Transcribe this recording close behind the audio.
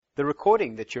The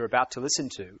recording that you're about to listen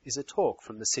to is a talk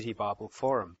from the City Bible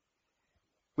Forum.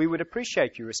 We would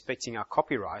appreciate you respecting our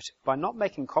copyright by not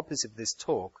making copies of this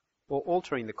talk or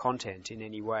altering the content in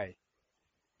any way.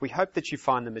 We hope that you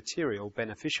find the material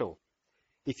beneficial.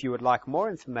 If you would like more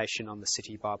information on the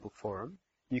City Bible Forum,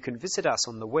 you can visit us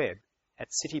on the web at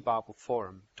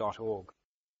citybibleforum.org.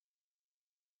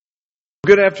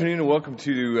 Good afternoon and welcome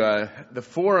to the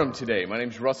forum today. My name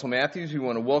is Russell Matthews. We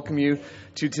want to welcome you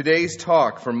to today's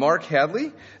talk from Mark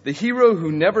Hadley, The Hero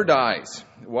Who Never Dies,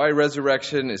 Why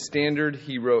Resurrection is Standard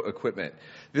Hero Equipment.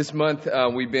 This month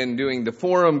we've been doing The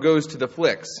Forum Goes to the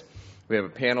Flicks. We have a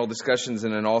panel discussions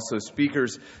and then also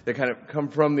speakers that kind of come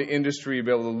from the industry to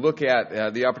be able to look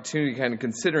at the opportunity, kind of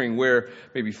considering where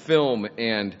maybe film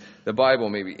and the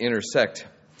Bible maybe intersect.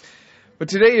 But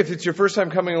today, if it's your first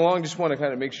time coming along, just want to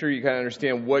kind of make sure you kind of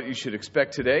understand what you should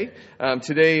expect today.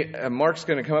 Mark's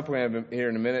going to come up. We're going to have him here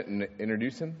in a minute and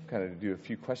introduce him, kind of do a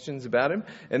few questions about him.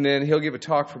 And then he'll give a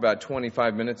talk for about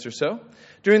 25 minutes or so.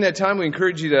 During that time, we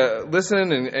encourage you to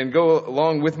listen and go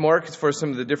along with Mark for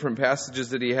some of the different passages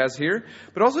that he has here.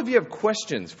 But also, if you have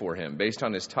questions for him based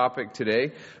on his topic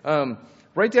today,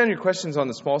 write down your questions on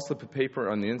the small slip of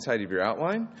paper on the inside of your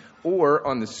outline, or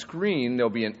on the screen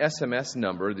there'll be an SMS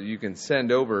number that you can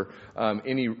send over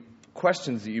any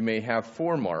questions that you may have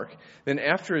for Mark. Then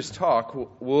after his talk,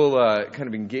 we'll kind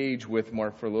of engage with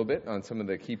Mark for a little bit on some of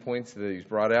the key points that he's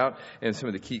brought out and some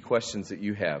of the key questions that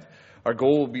you have. Our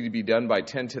goal will be to be done by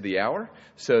 10 to the hour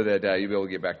so that you'll be able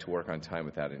to get back to work on time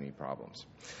without any problems.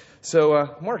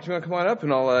 So, Mark, do you want to come on up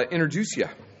and I'll introduce you?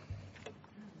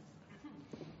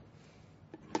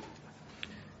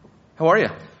 How are you?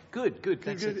 Good.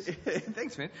 Thanks.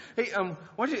 Thanks, man. Hey,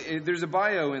 there's a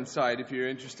bio inside if you're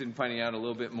interested in finding out a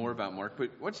little bit more about Mark.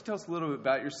 But why don't you tell us a little bit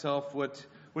about yourself? What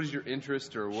is your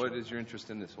interest, or what is your interest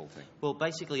in this whole thing? Well,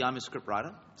 basically, I'm a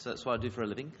scriptwriter, so that's what I do for a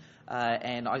living.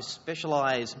 And I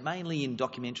specialise mainly in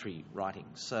documentary writing.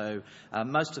 So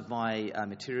most of my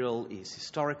material is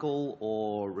historical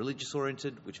or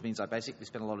religious-oriented, which means I basically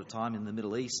spend a lot of time in the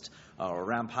Middle East or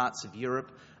around parts of Europe,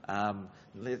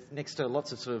 next to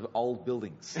lots of sort of old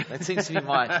buildings. That seems to be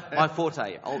my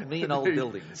forte, me and old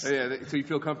buildings. Yeah, so you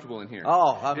feel comfortable in here?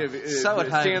 Oh, I'm so at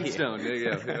home sandstone. here.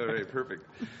 Yeah. All right, perfect.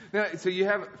 Now, so you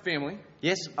have family?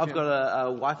 Yes, I've got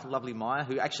a wife, lovely Maya,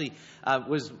 who actually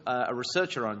was a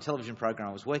researcher on a television program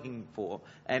I was working for,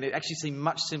 and it actually seemed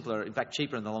much simpler, in fact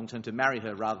cheaper in the long term, to marry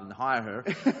her rather than hire her.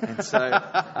 And so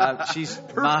she's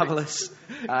marvellous.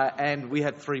 And we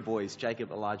had 3 boys,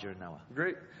 Jacob, Elijah, and Noah.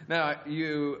 Great. Now,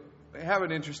 you have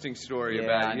an interesting story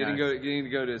about it. Getting to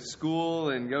go to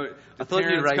school and go. I thought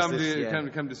you raised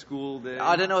come to school day.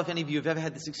 I don't know if any of you have ever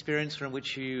had this experience from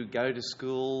which you go to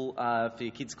school for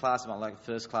your kids' class, like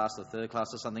first class or third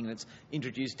class or something, and it's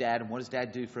introduced Dad and what does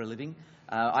Dad do for a living.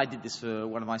 I did this for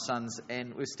one of my sons,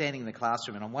 and we're standing in the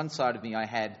classroom, and on one side of me I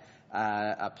had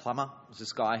a plumber. It was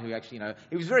this guy who actually,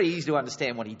 it was very easy to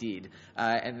understand what he did.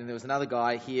 And then there was another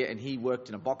guy here, and he worked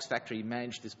in a box factory. He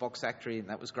managed this box factory, and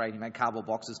that was great. He made cardboard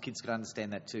boxes. Kids could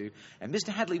understand that too. And Mr.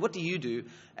 Hadley, what do you do?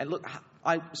 And look,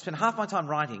 I spend half my time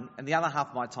writing, and the other half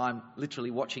of my time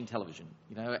literally watching television,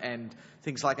 and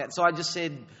things like that. So I just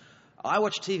said, I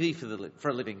watch TV for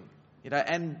a living,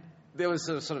 and there was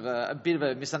sort of a bit of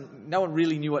a no one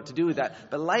really knew what to do with that.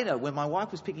 But later, when my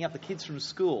wife was picking up the kids from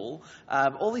school,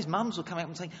 all these mums were coming up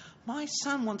and saying, my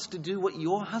son wants to do what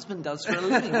your husband does for a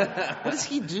living. What does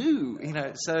he do?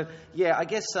 So, yeah, I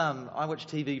guess I watch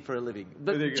TV for a living.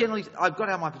 But generally, I've got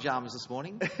out my pajamas this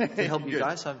morning to help you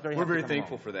guys, so I'm very happy. We're very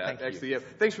thankful for that. Thank you.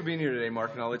 Thanks for being here today,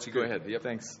 Mark, and I'll let you go ahead. Yep.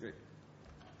 Thanks. Great.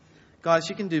 Guys,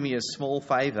 you can do me a small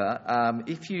favour.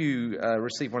 If you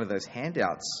receive one of those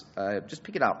handouts, just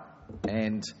pick it up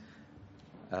and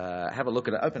have a look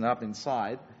at it. Open it up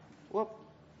inside.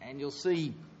 And you'll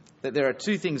see that there are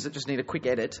 2 things that just need a quick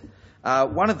edit.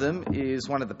 One of them is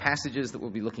one of the passages that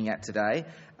we'll be looking at today,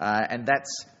 and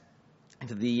that's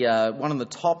the one on the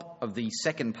top of the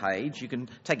second page. You can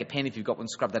take a pen if you've got one,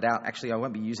 scrub that out. Actually, I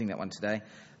won't be using that one today.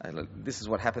 This is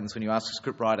what happens when you ask a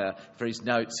scriptwriter for his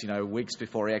notes, weeks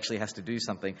before he actually has to do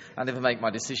something. I never make my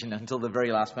decision until the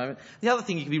very last moment. The other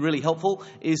thing that can be really helpful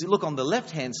is look on the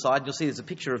left-hand side. You'll see there's a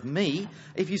picture of me.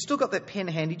 If you've still got that pen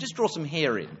handy, just draw some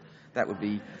hair in. That would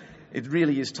be... It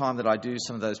really is time that I do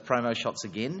some of those promo shots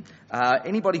again.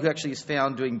 Anybody who actually is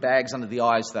found doing bags under the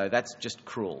eyes, though, that's just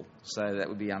cruel. So that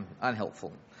would be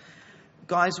unhelpful.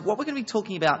 Guys, what we're going to be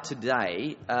talking about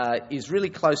today is really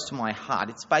close to my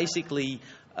heart. It's basically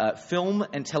film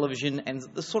and television and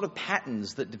the sort of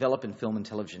patterns that develop in film and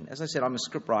television. As I said, I'm a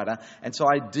scriptwriter, and so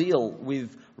I deal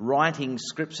with writing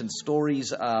scripts and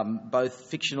stories, both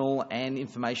fictional and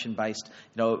information-based,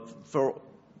 for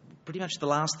pretty much the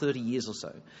last 30 years or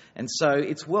so. And so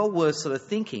it's well worth sort of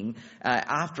thinking,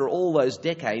 after all those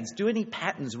decades, do any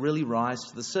patterns really rise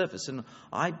to the surface? And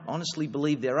I honestly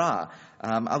believe there are.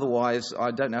 Otherwise,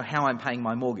 I don't know how I'm paying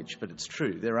my mortgage, but it's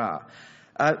true, there are.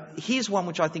 Here's one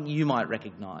which I think you might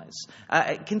recognise.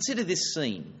 Consider this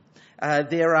scene.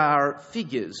 There are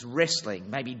figures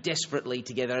wrestling, maybe desperately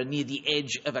together near the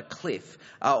edge of a cliff.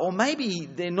 Or maybe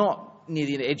they're not near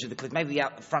the edge of the cliff. Maybe they're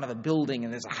out the front of a building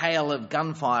and there's a hail of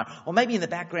gunfire. Or maybe in the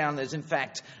background there's, in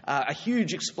fact, a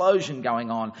huge explosion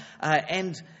going on.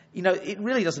 And it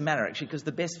really doesn't matter, actually, because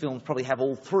the best films probably have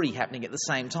all three happening at the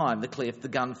same time: the cliff, the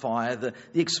gunfire, the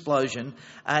explosion.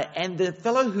 And the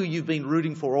fellow who you've been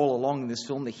rooting for all along in this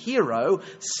film, the hero,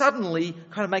 suddenly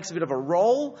kind of makes a bit of a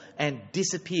roll and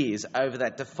disappears over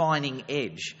that defining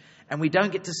edge. And we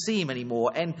don't get to see him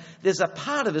anymore. And there's a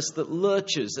part of us that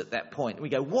lurches at that point. We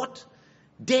go, what?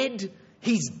 Dead?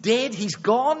 He's dead? He's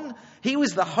gone? He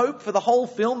was the hope for the whole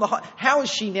film. How is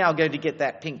she now going to get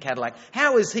that pink Cadillac?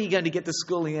 How is he going to get to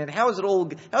school in the end? How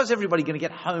is everybody going to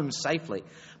get home safely?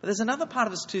 But there's another part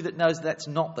of us too that knows that's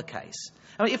not the case.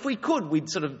 I mean, if we could,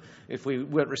 if we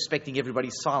weren't respecting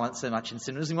everybody's silence so much in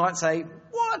cinemas, we might say,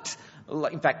 what?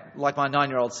 In fact, like my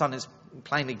 9-year-old son is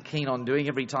plainly keen on doing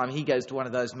every time he goes to one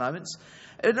of those moments.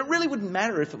 And it really wouldn't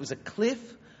matter if it was a cliff.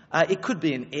 It could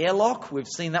be an airlock. We've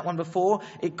seen that one before.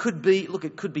 It could be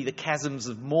the chasms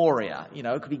of Moria.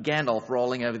 It could be Gandalf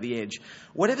rolling over the edge.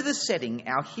 Whatever the setting,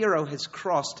 our hero has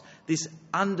crossed this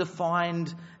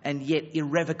undefined and yet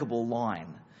irrevocable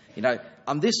line.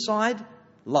 On this side,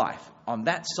 life. On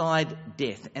that side,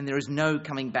 death. And there is no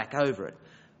coming back over it.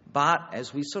 But,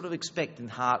 as we sort of expect in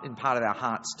part of our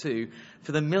hearts too,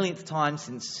 for the millionth time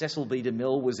since Cecil B.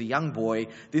 DeMille was a young boy,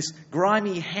 this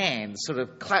grimy hand sort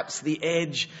of claps the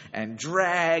edge and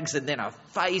drags, and then a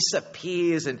face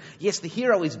appears, and yes, the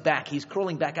hero is back. He's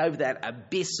crawling back over that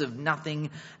abyss of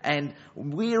nothing, and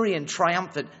weary and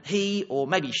triumphant, he, or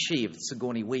maybe she, if it's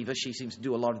Sigourney Weaver, she seems to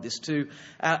do a lot of this too,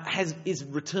 is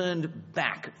returned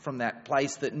back from that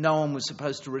place that no one was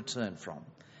supposed to return from.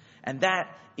 And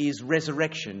that is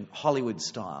resurrection, Hollywood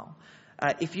style.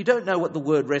 If you don't know what the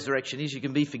word resurrection is, you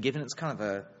can be forgiven. It's kind of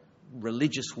a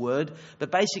religious word,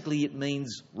 but basically it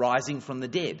means rising from the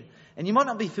dead. And you might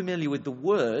not be familiar with the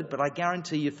word, but I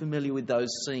guarantee you're familiar with those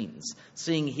scenes,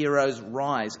 seeing heroes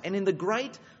rise. And in the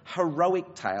great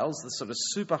heroic tales, the sort of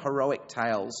super heroic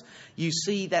tales, you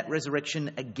see that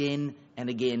resurrection again and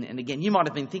again and again. You might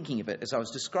have been thinking of it as I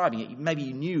was describing it. Maybe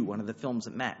you knew one of the films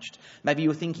that matched. Maybe you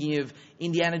were thinking of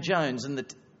Indiana Jones and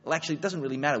well, actually, it doesn't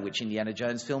really matter which Indiana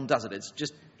Jones film does it. It's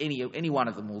just any one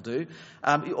of them will do.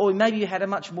 Or maybe you had a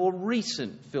much more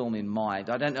recent film in mind.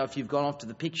 I don't know if you've gone off to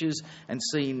the pictures and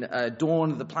seen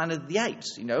Dawn of the Planet of the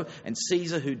Apes, and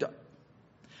Caesar who died.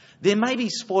 There may be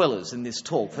spoilers in this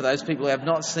talk for those people who have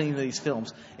not seen these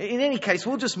films. In any case,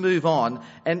 we'll just move on,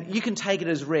 and you can take it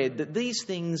as read that these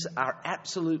things are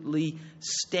absolutely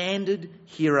standard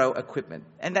hero equipment.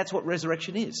 And that's what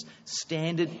resurrection is,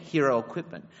 standard hero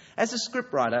equipment. As a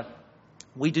scriptwriter,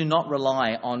 we do not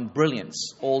rely on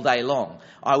brilliance all day long.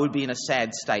 I would be in a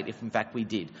sad state if, in fact, we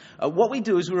did. What we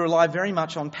do is we rely very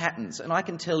much on patterns. And I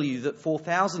can tell you that for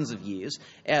thousands of years,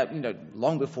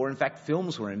 long before, in fact,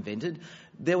 films were invented,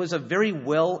 there was a very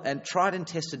well and tried and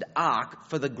tested arc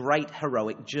for the great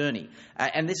heroic journey.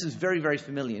 And this is very, very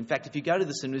familiar. In fact, if you go to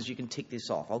the cinemas, you can tick this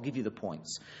off. I'll give you the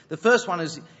points. The first one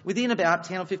is within about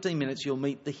 10 or 15 minutes, you'll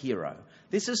meet the hero.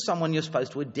 This is someone you're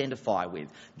supposed to identify with.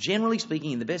 Generally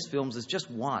speaking, in the best films, there's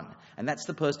just one, and that's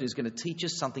the person who's going to teach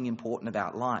us something important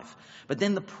about life. But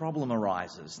then the problem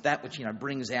arises, that which,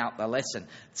 brings out the lesson.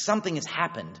 Something has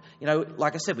happened.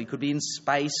 Like I said, we could be in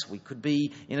space, we could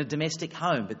be in a domestic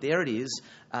home, but there it is.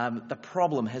 The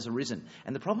problem has arisen,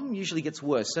 and the problem usually gets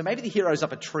worse. So maybe the hero's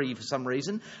up a tree for some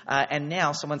reason, and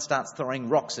now someone starts throwing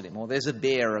rocks at him, or there's a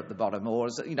bear at the bottom, or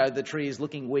the tree is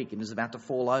looking weak and is about to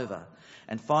fall over.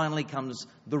 And finally comes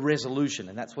the resolution,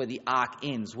 and that's where the arc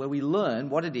ends, where we learn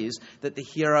what it is that the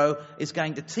hero is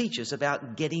going to teach us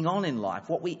about getting on in life,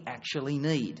 what we actually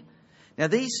need. Now,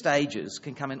 these stages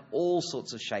can come in all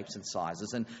sorts of shapes and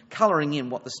sizes, and colouring in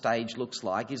what the stage looks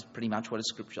like is pretty much what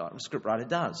a scriptwriter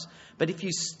does. But if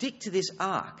you stick to this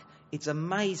arc, it's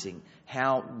amazing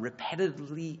how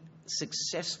repetitively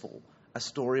successful a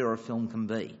story or a film can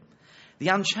be. The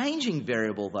unchanging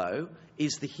variable, though,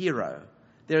 is the hero.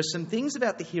 There are some things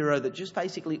about the hero that just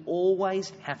basically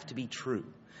always have to be true.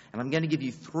 And I'm going to give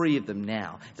you 3 of them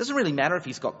now. It doesn't really matter if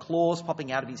he's got claws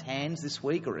popping out of his hands this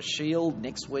week or a shield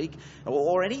next week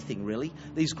or anything really.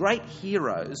 These great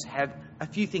heroes have a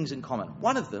few things in common.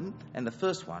 One of them, and the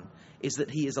first one, is that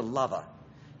he is a lover.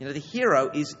 The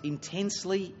hero is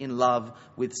intensely in love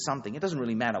with something. It doesn't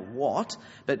really matter what,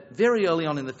 but very early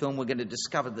on in the film we're going to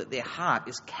discover that their heart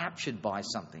is captured by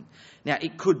something. Now,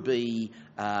 it could be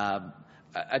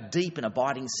a deep and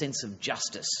abiding sense of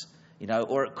justice,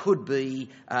 or it could be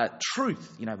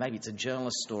truth. Maybe it's a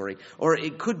journalist story, or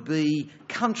it could be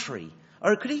country,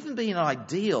 or it could even be an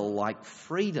ideal like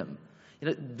freedom.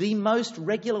 The most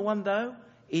regular one, though,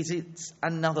 is it's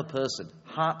another person,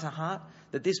 heart to heart,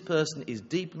 that this person is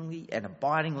deeply and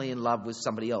abidingly in love with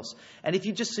somebody else. And if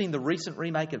you've just seen the recent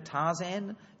remake of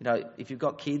Tarzan, if you've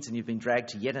got kids and you've been dragged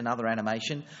to yet another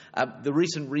animation, the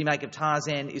recent remake of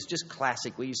Tarzan is just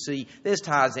classic, where you see there's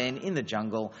Tarzan in the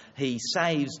jungle. He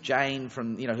saves Jane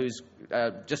from, who's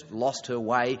just lost her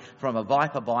way from a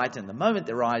viper bite, and the moment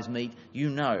their eyes meet,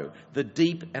 the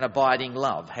deep and abiding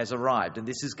love has arrived. And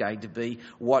this is going to be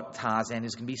what Tarzan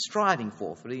is going to be striving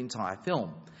for the entire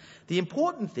film. The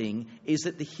important thing is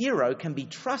that the hero can be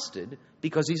trusted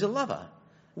because he's a lover.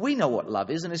 We know what love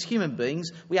is, and as human beings,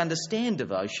 we understand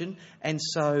devotion, and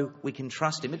so we can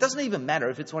trust him. It doesn't even matter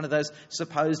if it's one of those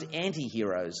supposed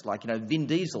anti-heroes, like, Vin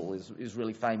Diesel is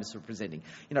really famous for presenting.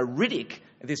 Riddick,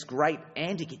 this great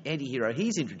anti-hero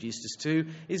he's introduced us to,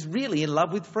 is really in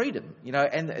love with freedom,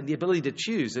 and the ability to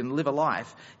choose and live a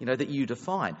life, that you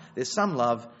define. There's some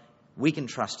love. We can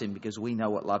trust him because we know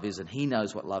what love is and he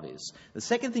knows what love is. The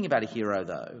second thing about a hero,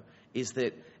 though, is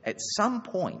that at some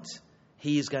point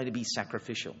he is going to be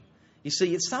sacrificial. You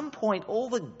see, at some point all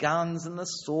the guns and the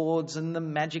swords and the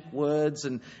magic words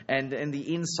and the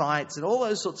insights and all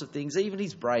those sorts of things, even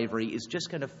his bravery, is just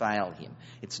going to fail him.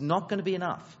 It's not going to be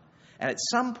enough. And at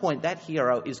some point that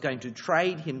hero is going to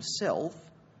trade himself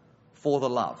for the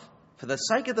love. For the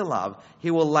sake of the love, he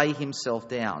will lay himself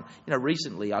down.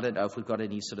 Recently, I don't know if we've got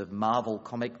any sort of Marvel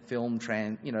comic film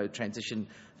transition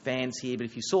fans here, but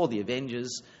if you saw The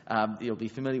Avengers, you'll be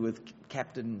familiar with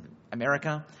Captain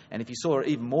America. And if you saw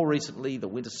even more recently The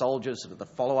Winter Soldier, sort of the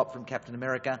follow-up from Captain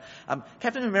America,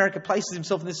 Captain America places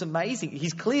himself in this amazing...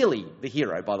 He's clearly the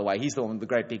hero, by the way. He's the one with the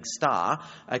great big star.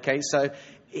 Okay, so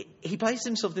he places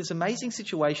himself in this amazing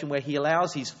situation where he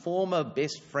allows his former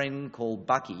best friend called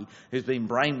Bucky, who's been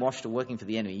brainwashed to working for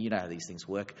the enemy, you know how these things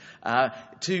work,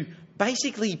 to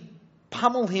basically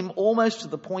pummel him almost to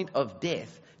the point of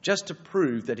death, just to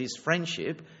prove that his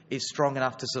friendship is strong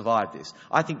enough to survive this.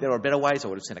 I think there are better ways. I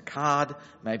would have sent a card,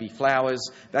 maybe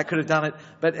flowers. That could have done it.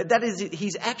 But that is it.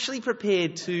 He's actually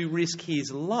prepared to risk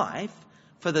his life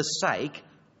for the sake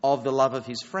of the love of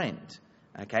his friend.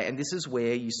 Okay, and this is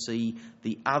where you see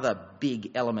the other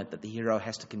big element that the hero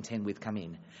has to contend with come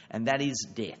in, and that is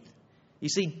death. You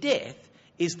see, death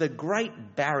is the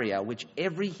great barrier which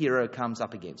every hero comes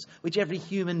up against, which every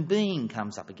human being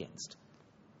comes up against.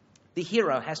 The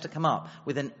hero has to come up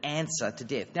with an answer to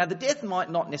death. Now, the death might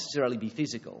not necessarily be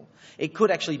physical. It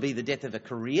could actually be the death of a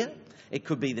career. It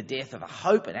could be the death of a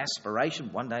hope, an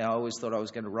aspiration. One day I always thought I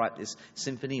was going to write this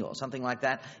symphony or something like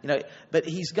that. But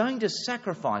he's going to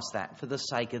sacrifice that for the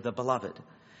sake of the beloved.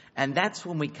 And that's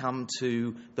when we come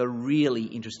to the really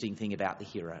interesting thing about the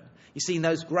hero. You see, in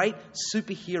those great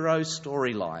superhero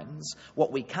storylines,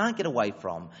 what we can't get away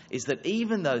from is that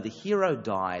even though the hero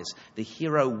dies, the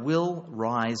hero will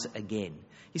rise again.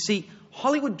 You see,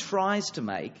 Hollywood tries to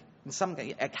make,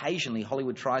 occasionally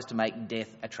Hollywood tries to make death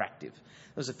attractive.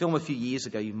 There was a film a few years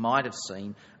ago you might have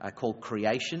seen called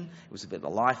Creation. It was about the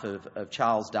life of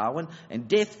Charles Darwin, and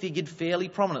death figured fairly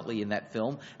prominently in that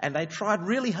film, and they tried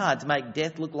really hard to make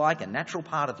death look like a natural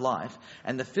part of life,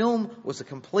 and the film was a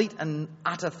complete and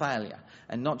utter failure,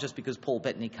 and not just because Paul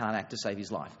Bettany can't act to save his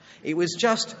life. It was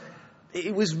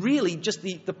really just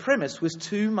the premise was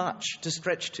too much to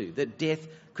stretch to, that death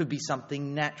could be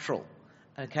something natural.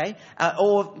 Okay?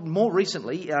 Or more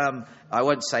recently, I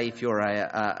won't say if you're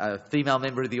a female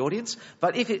member of the audience,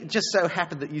 but if it just so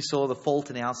happened that you saw The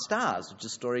Fault in Our Stars, which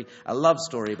is a love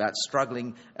story about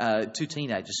two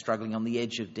teenagers struggling on the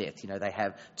edge of death. They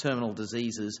have terminal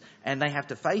diseases and they have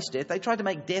to face death. They tried to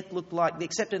make death look like, the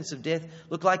acceptance of death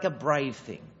look like a brave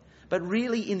thing. But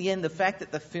really, in the end, the fact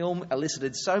that the film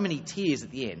elicited so many tears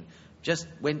at the end just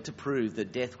went to prove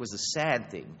that death was a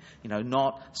sad thing,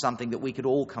 not something that we could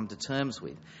all come to terms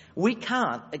with. We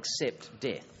can't accept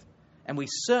death, and we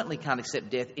certainly can't accept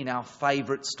death in our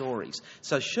favourite stories.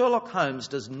 So Sherlock Holmes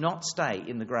does not stay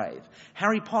in the grave.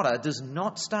 Harry Potter does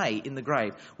not stay in the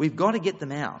grave. We've got to get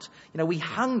them out. We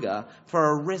hunger for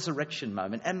a resurrection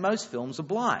moment, and most films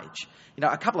oblige.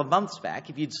 A couple of months back,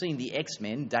 if you'd seen the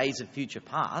X-Men, Days of Future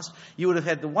Past, you would have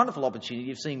had the wonderful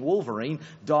opportunity of seeing Wolverine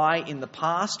die in the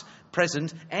past,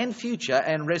 present and future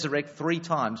and resurrect 3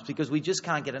 times, because we just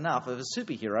can't get enough of a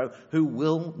superhero who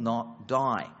will not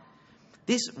die.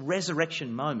 This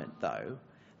resurrection moment, though,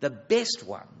 The best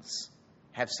ones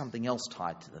have something else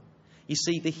tied to them. You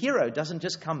see, the hero doesn't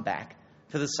just come back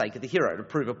for the sake of the hero, to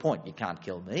prove a point. You can't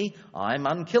kill me, I'm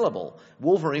unkillable.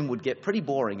 Wolverine would get pretty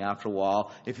boring after a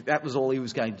while if that was all he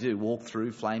was going to do, walk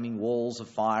through flaming walls of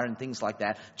fire and things like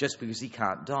that, just because he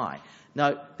can't die.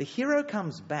 No, the hero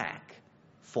comes back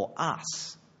for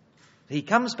us. He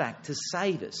comes back to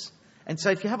save us. And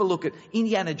so if you have a look at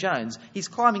Indiana Jones, he's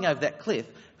climbing over that cliff.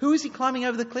 Who is he climbing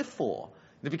over the cliff for?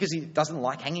 Because he doesn't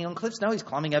like hanging on cliffs? No, he's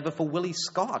climbing over for Willie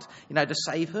Scott, to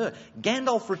save her.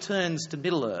 Gandalf returns to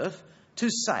Middle-earth to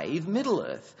save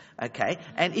Middle-earth, okay?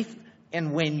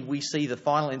 And when we see the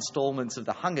final instalments of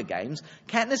the Hunger Games,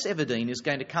 Katniss Everdeen is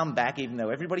going to come back, even though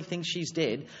everybody thinks she's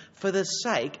dead, for the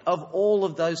sake of all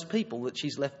of those people that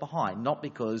she's left behind, not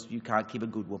because you can't keep a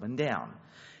good woman down.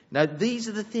 Now, these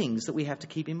are the things that we have to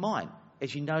keep in mind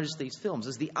as you notice these films.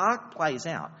 As the arc plays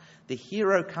out, the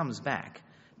hero comes back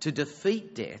to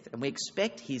defeat death, and we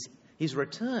expect his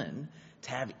return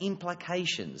to have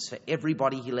implications for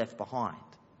everybody he left behind.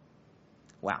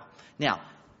 Wow. Now,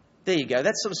 there you go.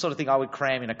 That's the sort of thing I would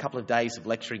cram in a couple of days of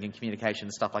lecturing and communication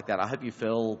and stuff like that. I hope you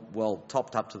feel,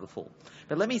 topped up to the full.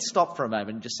 But let me stop for a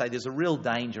moment and just say there's a real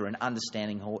danger in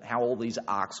understanding how all these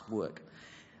arcs work.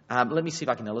 Let me see if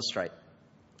I can illustrate.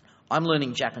 I'm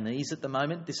learning Japanese at the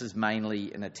moment. This is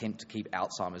mainly an attempt to keep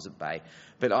Alzheimer's at bay.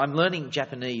 But I'm learning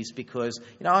Japanese because,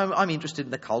 I'm interested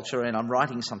in the culture, and I'm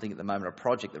writing something at the moment, a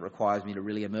project that requires me to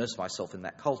really immerse myself in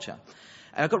that culture.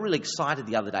 And I got really excited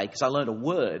the other day because I learned a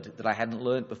word that I hadn't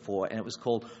learned before, and it was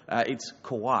called, it's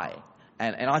kawaii.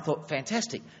 And I thought,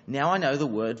 fantastic, now I know the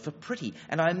word for pretty.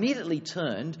 And I immediately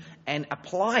turned and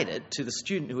applied it to the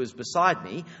student who was beside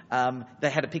me. They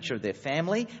had a picture of their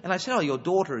family, and I said, your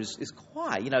daughter is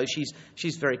kawaii.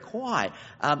 She's very kawaii.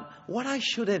 What I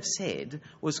should have said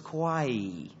was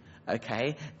kawaii.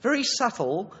 Okay, very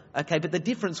subtle, okay, but the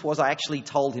difference was I actually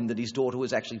told him that his daughter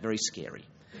was actually very scary.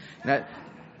 Now,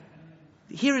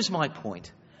 here is my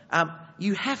point.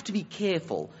 You have to be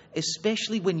careful,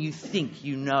 especially when you think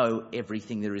you know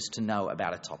everything there is to know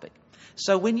about a topic.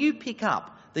 So when you pick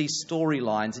up these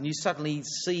storylines and you suddenly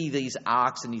see these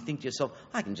arcs and you think to yourself,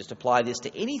 I can just apply this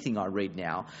to anything I read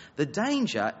now, the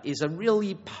danger is a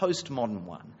really postmodern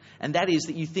one. And that is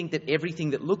that you think that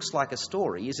everything that looks like a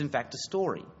story is in fact a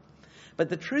story. But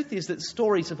the truth is that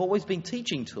stories have always been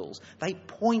teaching tools. They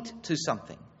point to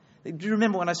something. Do you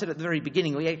remember when I said at the very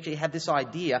beginning, we actually had this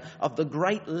idea of the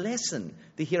great lesson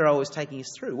the hero is taking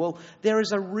us through? Well, there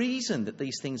is a reason that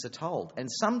these things are told. And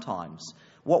sometimes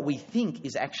what we think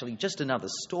is actually just another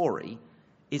story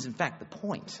is in fact the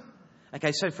point.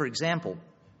 Okay, so for example,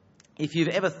 if you've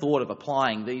ever thought of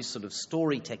applying these sort of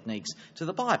story techniques to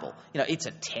the Bible, it's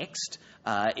a text,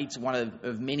 it's one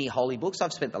of many holy books.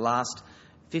 I've spent the last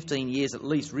 15 years at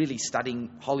least really studying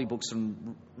holy books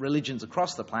from religions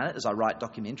across the planet as I write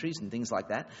documentaries and things like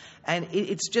that. And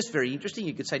it's just very interesting.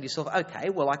 You could say to yourself, okay,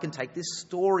 well, I can take this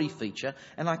story feature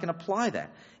and I can apply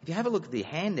that. If you have a look at the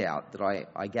handout that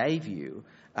I gave you,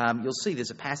 you'll see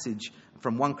there's a passage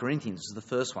from 1 Corinthians, this is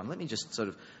the first one. Let me just sort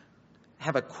of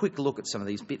have a quick look at some of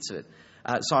these bits of it.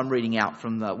 So I'm reading out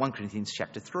from 1 Corinthians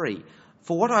chapter 3.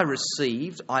 For what I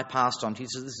received, I passed on to you.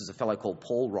 So this is a fellow called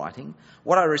Paul writing.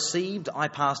 What I received, I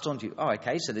passed on to you. Oh,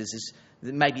 okay, so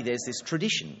maybe there's this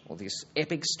tradition or this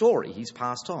epic story he's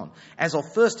passed on. As of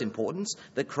first importance,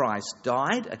 that Christ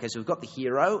died. Okay, so we've got the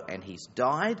hero and he's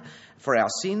died for our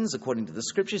sins according to the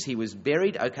scriptures. He was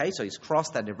buried. Okay, so he's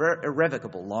crossed that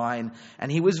irrevocable line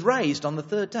and he was raised on the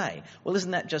third day. Well,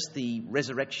 isn't that just the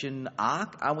resurrection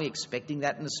arc? Aren't we expecting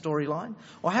that in the storyline?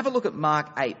 Well, have a look at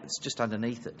Mark 8. It's just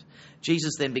underneath it.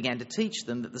 Jesus then began to teach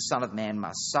them that the Son of Man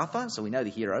must suffer. So we know the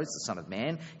hero is the Son of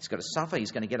Man. He's got to suffer. He's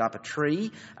going to get up a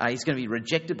tree. He's going to be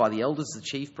rejected by the elders, the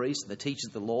chief priests, and the teachers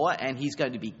of the law, and he's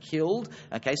going to be killed.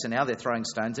 Okay, so now they're throwing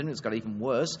stones at him. It's got even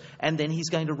worse. And then he's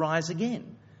going to rise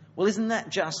again. Well, isn't that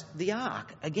just the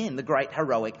arc? Again, the great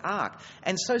heroic arc.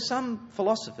 And so some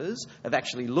philosophers have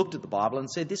actually looked at the Bible and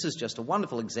said this is just a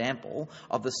wonderful example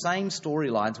of the same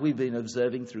storylines we've been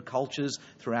observing through cultures,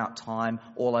 throughout time,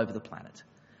 all over the planet.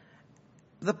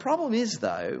 The problem is,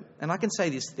 though, and I can say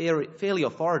this fairly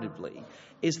authoritatively,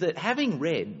 is that having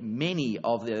read many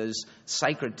of those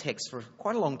sacred texts for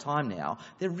quite a long time now,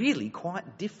 they're really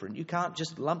quite different. You can't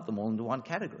just lump them all into one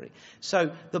category.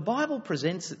 So the Bible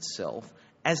presents itself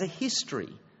as a history,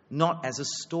 not as a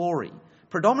story.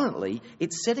 Predominantly,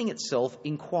 it's setting itself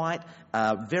in quite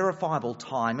verifiable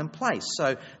time and place.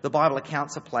 So the Bible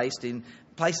accounts are placed in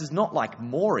Places not like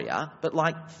Moria, but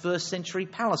like first century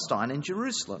Palestine and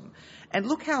Jerusalem. And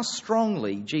look how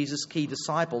strongly Jesus' key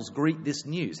disciples greet this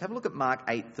news. Have a look at Mark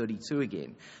 8:32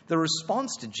 again. The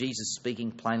response to Jesus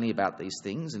speaking plainly about these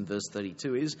things in verse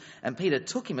 32 is, "And Peter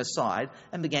took him aside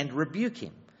and began to rebuke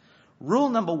him." Rule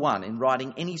number one in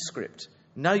writing any script: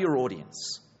 know your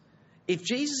audience. If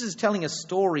Jesus is telling a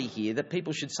story here that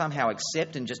people should somehow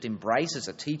accept and just embrace as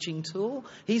a teaching tool,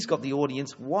 he's got the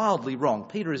audience wildly wrong.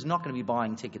 Peter is not going to be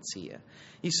buying tickets here.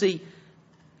 You see,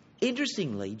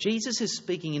 interestingly, Jesus is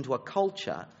speaking into a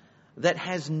culture that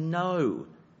has no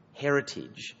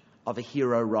heritage of a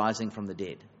hero rising from the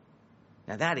dead.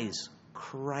 Now that is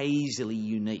crazily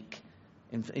unique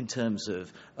in terms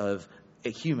of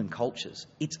human cultures.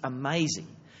 It's amazing.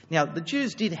 Now, the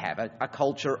Jews did have a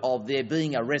culture of there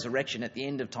being a resurrection at the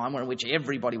end of time in which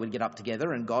everybody would get up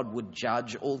together and God would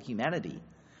judge all humanity.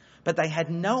 But they had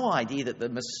no idea that the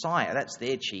Messiah, that's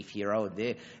their chief hero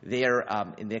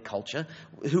in their culture,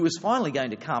 who was finally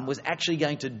going to come, was actually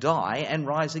going to die and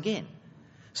rise again.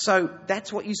 So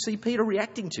that's what you see Peter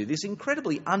reacting to, this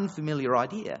incredibly unfamiliar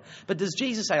idea. But does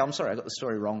Jesus say, "I'm sorry, I got the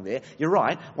story wrong there. You're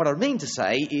right. What I mean to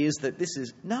say is that this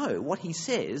is..." No, what he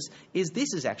says is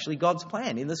this is actually God's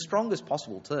plan. In the strongest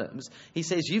possible terms, he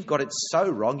says, you've got it so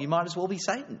wrong, you might as well be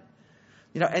Satan.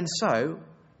 And so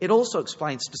it also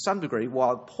explains to some degree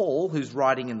why Paul, who's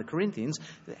writing in the Corinthians,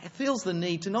 feels the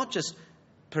need to not just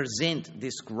present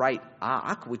this great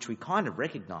arc, which we kind of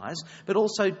recognise, but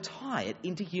also tie it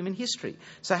into human history.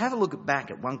 So have a look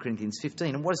back at 1 Corinthians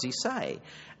 15, and what does he say?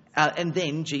 And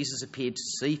then Jesus appeared to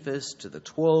Cephas, to the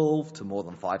 12, to more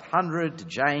than 500, to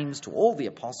James, to all the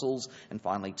apostles, and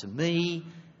finally to me.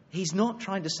 He's not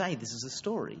trying to say this is a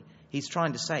story. He's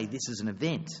trying to say this is an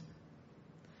event.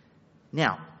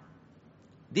 Now,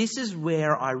 this is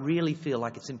where I really feel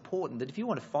like it's important that if you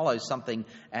want to follow something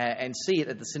and see it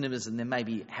at the cinemas and then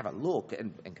maybe have a look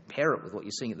and compare it with what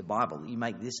you're seeing at the Bible, you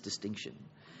make this distinction.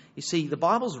 You see, the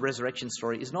Bible's resurrection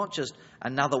story is not just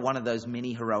another one of those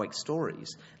many heroic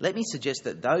stories. Let me suggest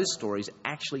that those stories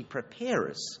actually prepare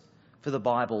us for the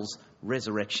Bible's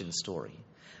resurrection story.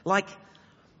 Like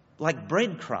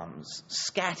breadcrumbs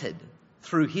scattered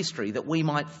through history that we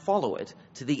might follow it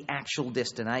to the actual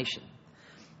destination.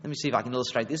 Let me see if I can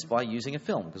illustrate this by using a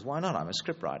film, because why not? I'm a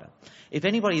scriptwriter. If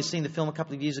anybody has seen the film a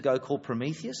couple of years ago called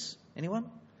Prometheus, anyone?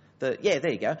 Yeah,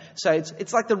 there you go. So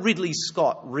it's like the Ridley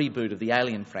Scott reboot of the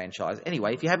Alien franchise.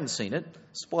 Anyway, if you haven't seen it,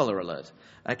 spoiler alert.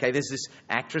 Okay, there's this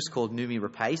actress called Noomi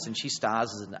Rapace, and she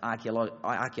stars as an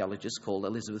archaeologist called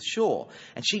Elizabeth Shaw.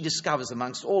 And she discovers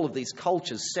amongst all of these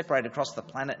cultures separated across the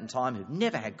planet and time who've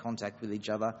never had contact with each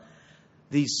other,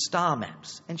 these star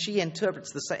maps, and she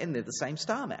interprets and they're the same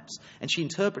star maps, and she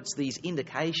interprets these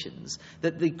indications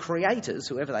that the creators,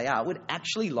 whoever they are, would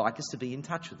actually like us to be in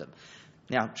touch with them.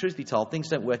 Now, truth be told, things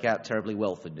don't work out terribly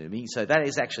well for Noomi, so that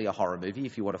is actually a horror movie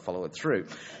if you want to follow it through.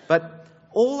 But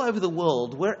all over the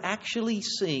world, we're actually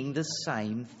seeing the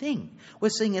same thing. We're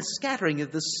seeing a scattering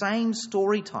of the same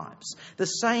story types, the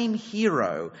same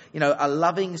hero, a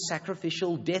loving,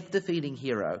 sacrificial, death-defeating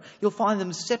hero. You'll find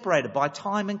them separated by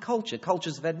time and culture.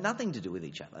 Cultures have had nothing to do with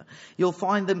each other. You'll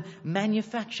find them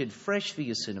manufactured fresh for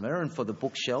your cinema and for the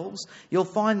bookshelves. You'll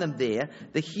find them there,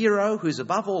 the hero who's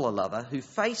above all another, who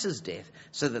faces death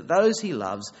so that those he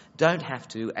loves don't have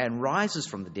to, and rises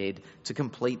from the dead to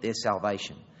complete their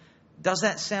salvation. Does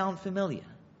that sound familiar?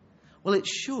 Well, it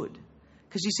should.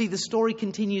 Because you see, the story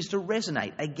continues to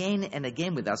resonate again and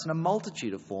again with us in a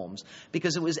multitude of forms,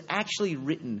 because it was actually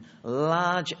written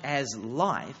large as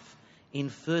life in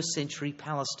first century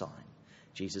Palestine.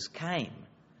 Jesus came,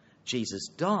 Jesus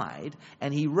died,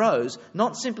 and he rose,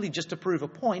 not simply just to prove a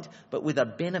point, but with a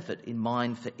benefit in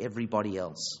mind for everybody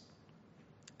else.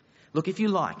 Look, if you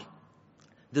like,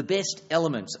 the best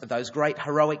elements of those great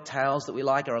heroic tales that we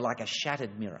like are like a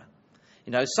shattered mirror.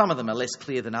 Some of them are less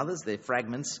clear than others. They're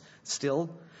fragments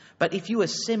still. But if you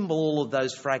assemble all of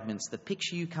those fragments, the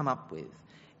picture you come up with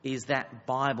is that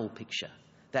Bible picture,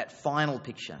 that final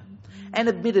picture. And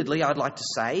admittedly, I'd like to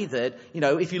say that,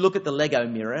 if you look at the Lego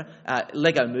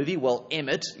movie, well,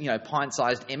 Emmett,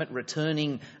 pint-sized Emmett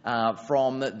returning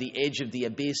from the edge of the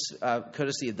abyss,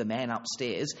 courtesy of the man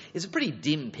upstairs, is a pretty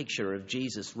dim picture of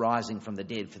Jesus rising from the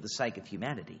dead for the sake of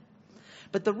humanity.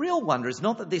 But the real wonder is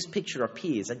not that this picture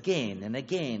appears again and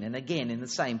again and again in the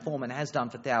same form and has done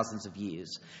for thousands of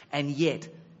years, and yet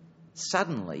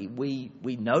suddenly we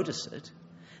notice it.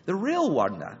 The real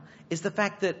wonder is the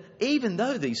fact that even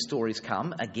though these stories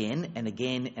come again and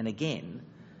again and again,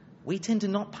 we tend to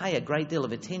not pay a great deal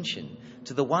of attention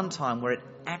to the one time where it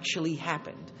actually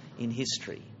happened in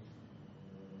history.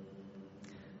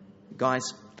 Guys,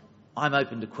 I'm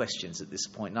open to questions at this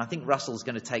point, and I think Russell's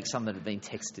going to take some that have been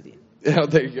texted in. Yeah,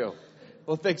 there you go.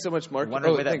 Well, thanks so much, Mark.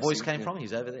 Wondering where that thanks. voice came from?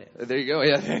 He's over there. There you go.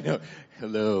 Yeah, I know.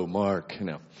 Hello, Mark.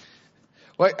 No.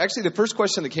 Well, actually, the first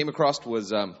question that came across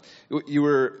was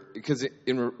because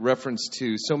in reference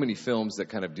to so many films that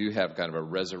kind of do have kind of a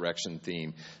resurrection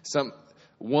theme.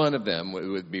 One of them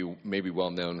would be maybe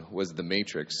well known was The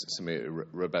Matrix. Somebody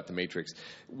wrote about The Matrix.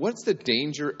 What's the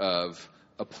danger of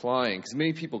applying? Because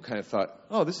many people kind of thought,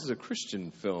 oh, this is a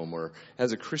Christian film or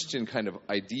has a Christian kind of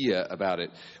idea about it.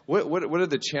 What are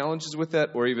the challenges with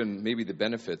that, or even maybe the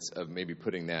benefits of maybe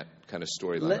putting that kind of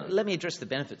storyline on? Let me address the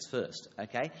benefits first,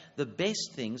 okay? The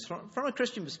best things, from a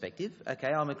Christian perspective,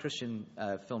 okay, I'm a Christian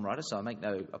film writer, so I make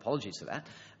no apologies for that.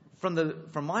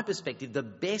 From my perspective, the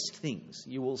best things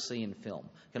you will see in film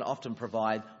can often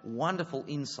provide wonderful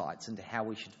insights into how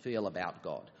we should feel about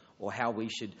God, or how we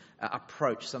should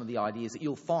approach some of the ideas that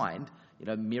you'll find,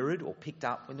 mirrored or picked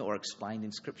up or explained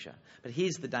in Scripture. But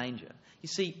here's the danger. You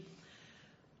see,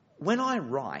 when I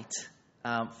write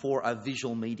for a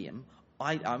visual medium,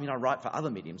 I write for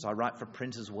other mediums. I write for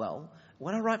print as well.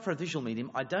 When I write for a visual medium,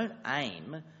 I don't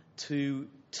aim to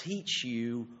teach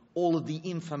you all of the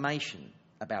information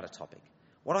about a topic.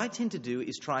 What I tend to do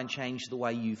is try and change the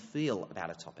way you feel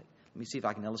about a topic. Let me see if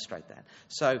I can illustrate that.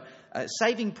 So,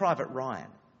 Saving Private Ryan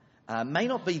may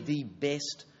not be the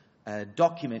best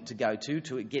document to go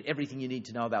to get everything you need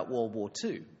to know about World War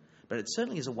II, but it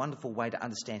certainly is a wonderful way to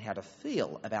understand how to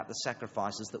feel about the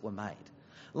sacrifices that were made.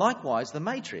 Likewise, The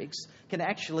Matrix can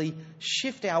actually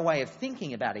shift our way of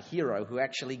thinking about a hero who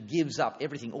actually gives up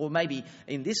everything, or maybe,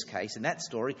 in this case, in that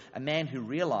story, a man who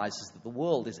realises that the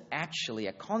world is actually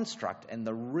a construct and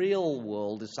the real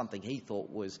world is something he thought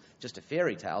was just a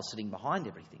fairy tale sitting behind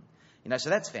everything. So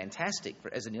that's fantastic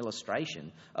as an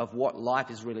illustration of what life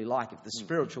is really like if the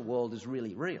spiritual world is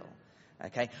really real.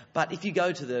 Okay, but if you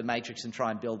go to The Matrix and try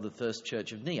and build the first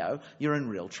church of Neo, you're in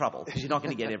real trouble because you're not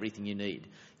going to get everything you need.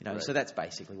 Right. So that's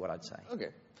basically what I'd say. Okay.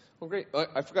 Well, great.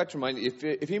 I forgot to remind you,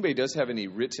 if anybody does have any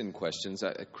written questions,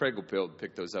 Craig will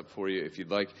pick those up for you if you'd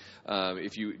like.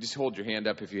 If you just hold your hand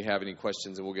up if you have any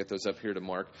questions, and we'll get those up here to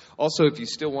Mark. Also, if you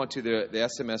still want to, the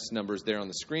SMS number is there on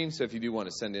the screen, so if you do want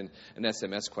to send in an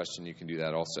SMS question, you can do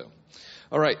that also.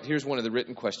 All right, here's one of the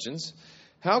written questions.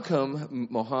 How come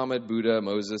Muhammad, Buddha,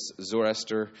 Moses,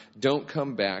 Zoroaster don't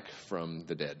come back from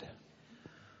the dead?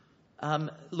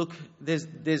 Look, there's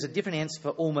a different answer for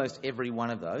almost every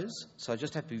one of those, so I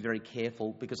just have to be very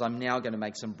careful because I'm now going to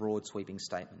make some broad sweeping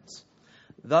statements.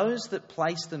 Those that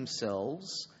place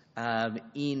themselves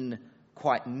in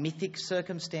quite mythic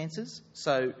circumstances,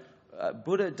 so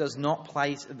Buddha does not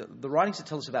place, the writings that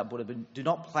tell us about Buddha do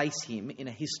not place him in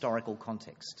a historical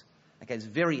context. Okay, it's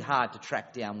very hard to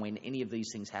track down when any of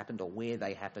these things happened or where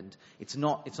they happened. It's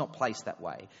not placed that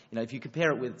way. If you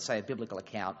compare it with, say, a biblical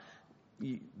account,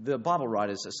 the Bible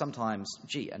writers are sometimes,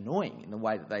 annoying in the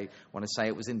way that they want to say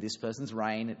it was in this person's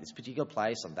reign at this particular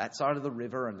place on that side of the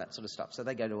river and that sort of stuff. So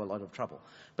they go to a lot of trouble.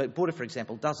 But Buddha, for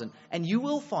example, doesn't. And you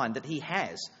will find that he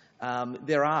has.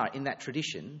 There are, in that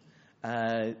tradition,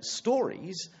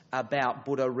 stories about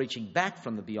Buddha reaching back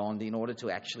from the beyond in order to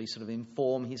actually sort of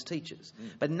inform his teachers.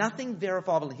 But nothing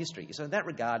verifiable in history. So in that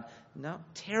regard,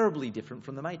 terribly different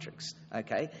from The Matrix,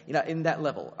 okay? In that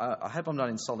level. I hope I'm not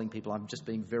insulting people. I'm just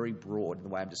being very broad in the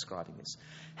way I'm describing this.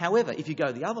 However, if you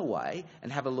go the other way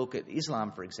and have a look at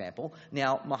Islam, for example,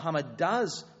 now Muhammad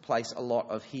does place a lot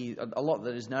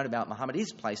that is known about Muhammad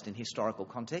is placed in historical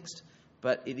context,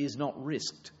 but it is not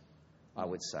risked, I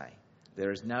would say.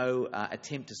 There is no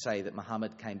attempt to say that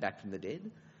Muhammad came back from the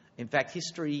dead. In fact,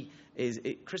 Christianity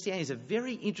is a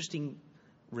very interesting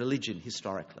religion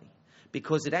historically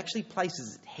because it actually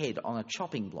places its head on a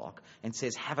chopping block and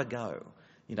says, have a go,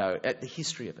 at the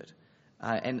history of it.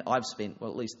 And I've spent,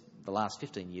 at least the last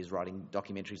 15 years writing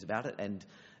documentaries about it,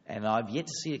 and I've yet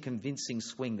to see a convincing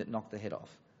swing that knocked the head off.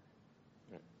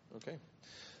 Okay.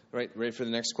 Right, ready for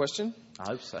the next question?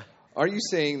 I hope so. Are you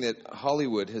saying that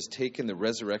Hollywood has taken the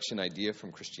resurrection idea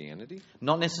from Christianity?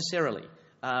 Not necessarily.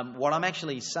 What I'm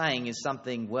actually saying is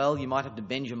something, you might have to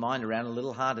bend your mind around a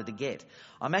little harder to get.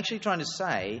 I'm actually trying to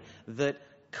say that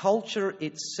culture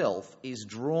itself is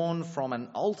drawn from an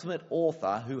ultimate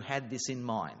author who had this in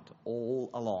mind all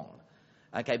along.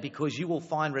 Okay, because you will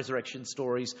find resurrection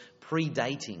stories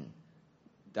predating,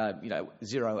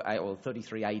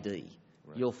 33 AD. Right.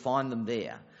 You'll find them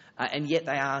there. And yet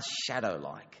they are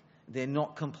shadow-like. They're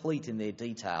not complete in their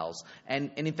details.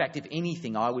 And in fact, if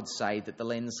anything, I would say that the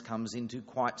lens comes into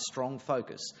quite strong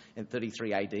focus in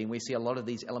 33 AD, and we see a lot of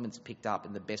these elements picked up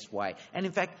in the best way. And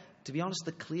in fact, to be honest,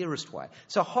 the clearest way.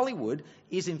 So Hollywood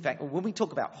is, in fact, when we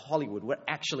talk about Hollywood, we're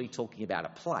actually talking about a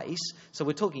place. So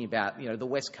we're talking about, the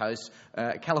West Coast,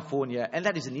 California, and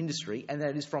that is an industry, and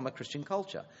that is from a Christian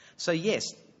culture. So yes,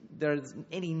 there's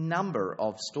any number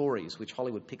of stories which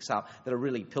Hollywood picks up that are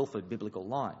really pilfered biblical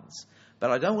lines. But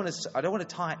I don't want to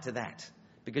tie it to that,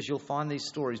 because you'll find these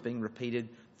stories being repeated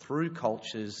through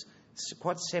cultures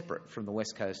quite separate from the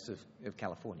West Coast of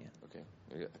California. Okay.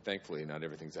 Thankfully, not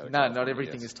everything's out of California. California. Not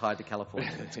everything is tied to California.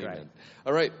 That's great.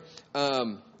 All right.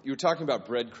 You were talking about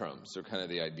breadcrumbs, or kind of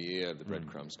the idea of the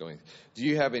breadcrumbs going. Do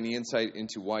you have any insight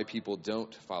into why people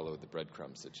don't follow the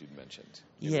breadcrumbs that you'd mentioned?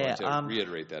 You want to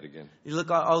reiterate that again? Look,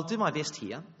 I'll do my best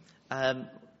here.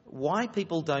 Why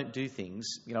people don't do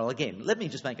things, again, let me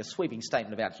just make a sweeping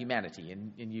statement about humanity,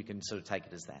 and you can sort of take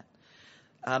it as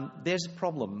that. There's a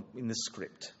problem in the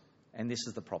script, and this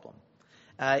is the problem.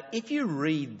 If you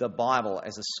read the Bible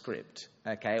as a script,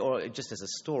 okay, or just as a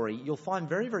story, you'll find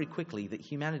very, very quickly that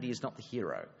humanity is not the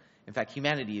hero. In fact,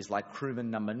 humanity is like crewman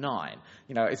number 9.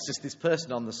 It's just this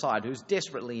person on the side who's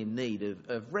desperately in need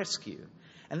of rescue.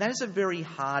 And that is a very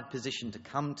hard position to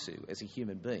come to as a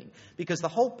human being, because the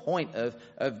whole point of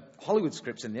Hollywood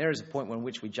scripts, and there is a point in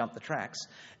which we jump the tracks,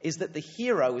 is that the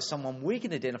hero is someone we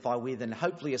can identify with and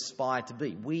hopefully aspire to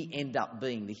be. We end up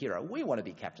being the hero. We want to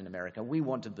be Captain America. We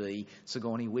want to be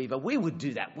Sigourney Weaver. We would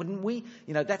do that, wouldn't we?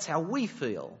 That's how we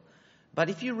feel. But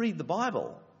if you read the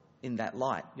Bible in that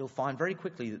light, you'll find very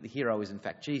quickly that the hero is in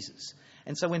fact Jesus.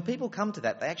 And so when people come to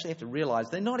that, they actually have to realise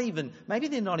maybe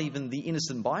they're not even the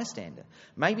innocent bystander.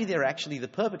 Maybe they're actually the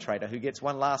perpetrator who gets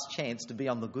one last chance to be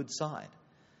on the good side.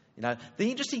 The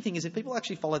interesting thing is, if people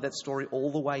actually follow that story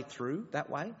all the way through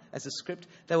that way as a script,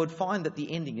 they would find that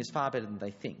the ending is far better than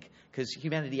they think, because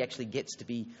humanity actually gets to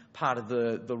be part of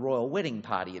the royal wedding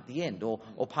party at the end, or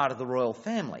part of the royal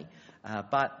family.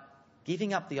 But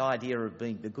giving up the idea of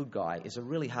being the good guy is a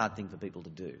really hard thing for people to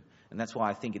do. And that's why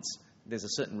I think there's a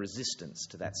certain resistance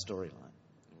to that storyline.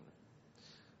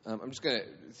 I'm just going to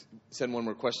send one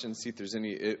more question, see if there's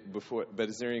any before. But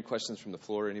is there any questions from the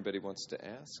floor anybody wants to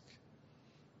ask?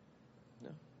 No?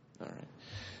 All right.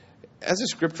 As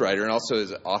a scriptwriter and also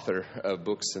as an author of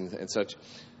books and such,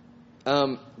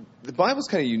 the Bible's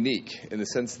kind of unique in the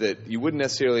sense that you wouldn't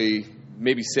necessarily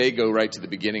maybe say go right to the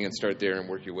beginning and start there and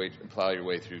plow your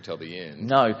way through till the end.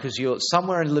 No, because you're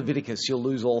somewhere in Leviticus, you'll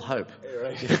lose all hope.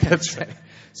 Right. That's right.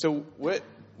 So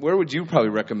where would you probably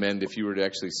recommend if you were to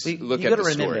actually look at the story? You've got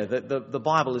to remember that the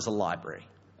Bible is a library.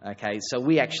 Okay, so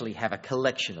we actually have a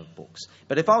collection of books.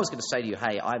 But if I was going to say to you,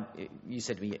 hey, you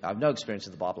said to me, I have no experience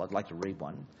with the Bible, I'd like to read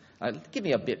one. Give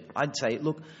me a bit. I'd say,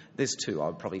 look, there's two I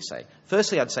would probably say.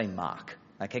 Firstly, I'd say Mark.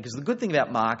 Okay, because the good thing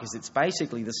about Mark is it's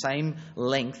basically the same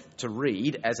length to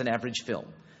read as an average film.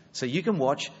 So you can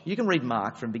read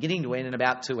Mark from beginning to end in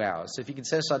about 2 hours. So if you can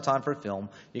set aside time for a film,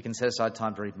 you can set aside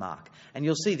time to read Mark. And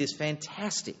you'll see this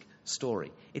fantastic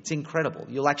story. It's incredible.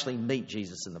 You'll actually meet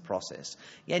Jesus in the process.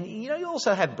 And, you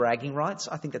also have bragging rights.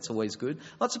 I think that's always good.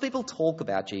 Lots of people talk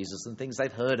about Jesus and things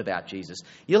they've heard about Jesus.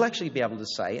 You'll actually be able to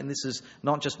say, and this is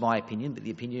not just my opinion, but the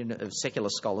opinion of secular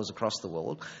scholars across the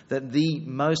world, that the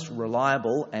most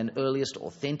reliable and earliest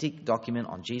authentic document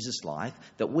on Jesus' life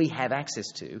that we have access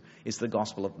to is the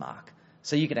Gospel of Mark.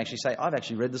 So you can actually say, I've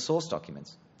actually read the source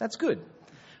documents. That's good.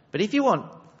 But if you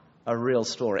want a real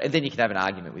story, and then you can have an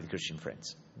argument with Christian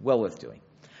friends. Well worth doing.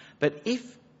 But if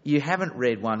you haven't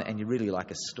read one and you really like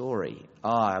a story,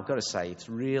 I've got to say it's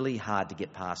really hard to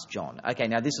get past John. Okay,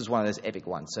 now this is one of those epic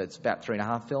ones, so it's about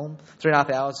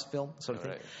 3.5 hours film sort of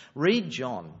thing. Right. Read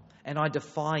John, and I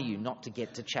defy you not to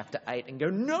get to chapter 8 and go,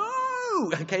 no!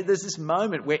 Okay, there's this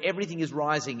moment where everything is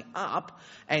rising up,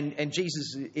 and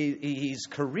Jesus, his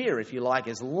career, if you like,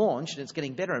 is launched, and it's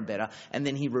getting better and better, and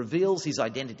then he reveals his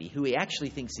identity, who he actually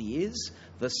thinks he is,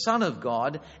 the Son of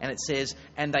God, and it says,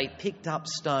 and they picked up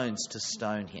stones to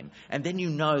stone him. And then you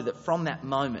know that from that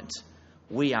moment,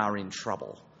 we are in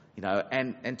trouble.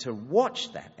 And to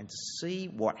watch that and to see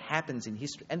what happens in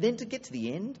history, and then to get to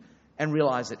the end and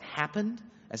realise it happened,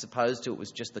 as opposed to it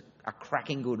was just a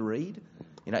cracking good read,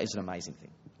 is an amazing thing.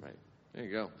 Right. There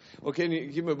you go. Well, can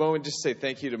you give me a moment just to say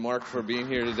thank you to Mark for being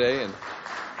here today, and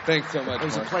thanks so much, It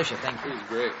was Mark. A pleasure. Thank you. It was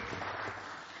great.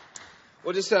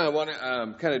 Well, just want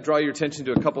to kind of draw your attention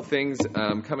to a couple things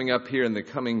coming up here in the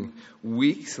coming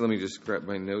weeks. Let me just grab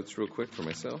my notes real quick for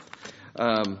myself.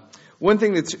 One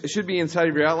thing that should be inside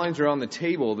of your outlines are on the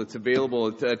table that's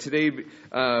available. Today,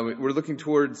 we're looking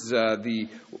towards the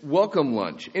welcome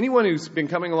lunch. Anyone who's been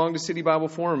coming along to City Bible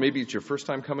Forum, maybe it's your first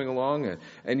time coming along,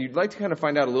 and you'd like to kind of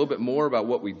find out a little bit more about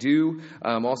what we do,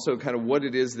 also kind of what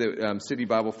it is that City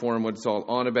Bible Forum, what it's all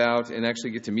on about, and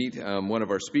actually get to meet one of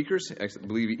our speakers. I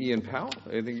believe Ian Powell.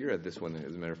 I think you're at this one,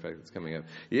 as a matter of fact, it's coming up.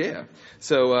 Yeah.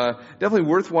 So definitely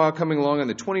worthwhile coming along on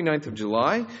the 29th of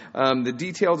July. The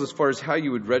details as far as how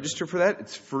you would register for that,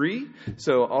 it's free.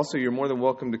 So also you're more than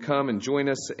welcome to come and join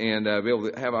us and be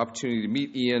able to have an opportunity to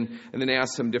meet Ian and then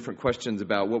ask some different questions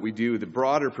about what we do, the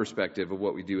broader perspective of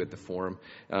what we do at the forum.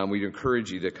 We'd encourage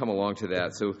you to come along to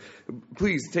that. So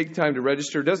please take time to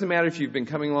register. It doesn't matter if you've been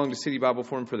coming along to City Bible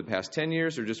Forum for the past 10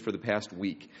 years or just for the past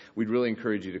week. We'd really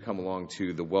encourage you to come along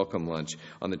to the welcome lunch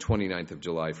on the 29th of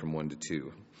July from 1 to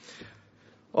 2.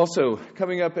 Also,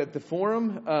 coming up at the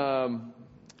forum,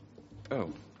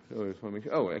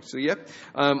 actually, yep.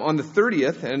 On the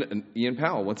 30th, and Ian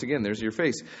Powell, once again, there's your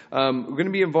face. We're going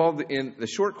to be involved in the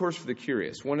short course for the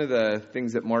curious. One of the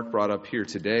things that Mark brought up here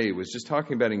today was just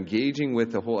talking about engaging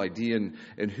with the whole idea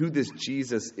and who this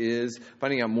Jesus is,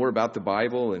 finding out more about the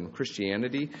Bible and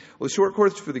Christianity. Well, the short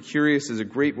course for the curious is a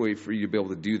great way for you to be able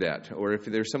to do that, or if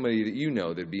there's somebody that you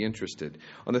know that'd be interested.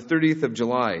 On the 30th of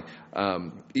July,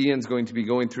 Ian's going to be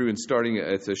going through and starting,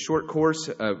 it's a short course,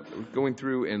 going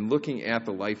through and looking at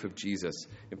the life of Jesus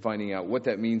and finding out what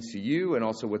that means to you and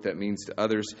also what that means to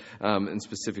others, and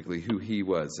specifically who he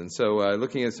was. And so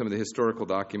looking at some of the historical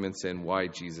documents and why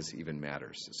Jesus even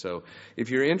matters. So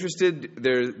if you're interested,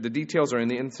 the details are in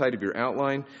the inside of your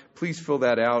outline. Please fill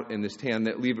that out and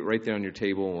leave it right there on your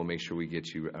table, and we'll make sure we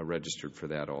get you registered for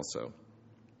that also.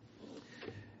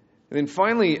 And then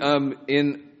finally,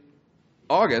 in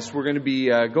August, we're going to be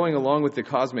going along with the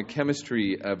cosmic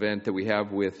chemistry event that we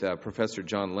have with Professor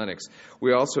John Lennox.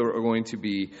 We also are going to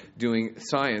be doing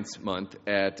Science Month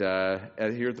at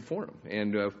here at the Forum.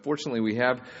 And fortunately, we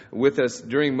have with us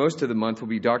during most of the month will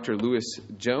be Dr. Lewis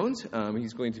Jones.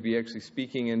 He's going to be actually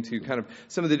speaking into kind of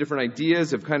some of the different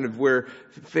ideas of kind of where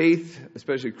faith,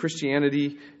 especially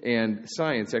Christianity and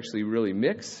science, actually really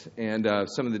mix, and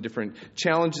some of the different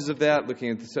challenges of that,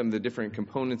 looking at some of the different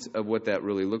components of what that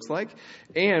really looks like.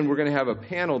 And we're going to have a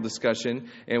panel discussion,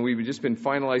 and we've just been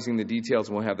finalizing the details,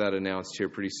 and we'll have that announced here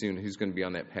pretty soon, who's going to be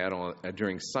on that panel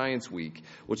during Science Week,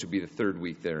 which will be the third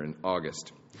week there in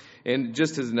August. And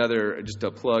just as just a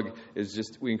plug,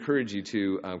 we encourage you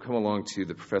to come along to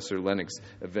the Professor Lennox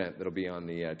event that'll be on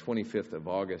the 25th of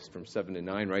August from 7 to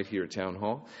 9 right here at Town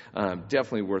Hall.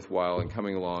 Definitely worthwhile in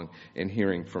coming along and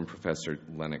hearing from Professor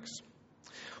Lennox.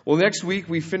 Well, next week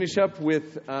we finish up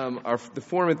with the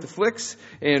Forum at the Flicks,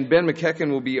 and Ben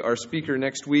McKecken will be our speaker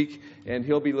next week, and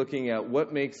he'll be looking at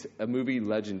what makes a movie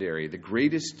legendary, the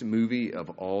greatest movie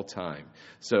of all time.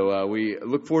 So we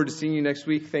look forward to seeing you next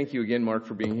week. Thank you again, Mark,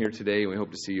 for being here today, and we hope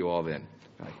to see you all then.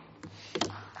 Bye.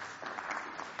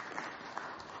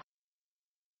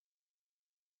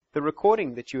 The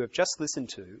recording that you have just listened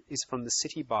to is from the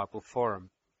City Bible Forum.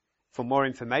 For more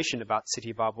information about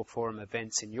City Bible Forum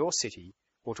events in your city,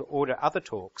 or to order other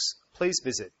talks, please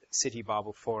visit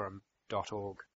citybibleforum.org.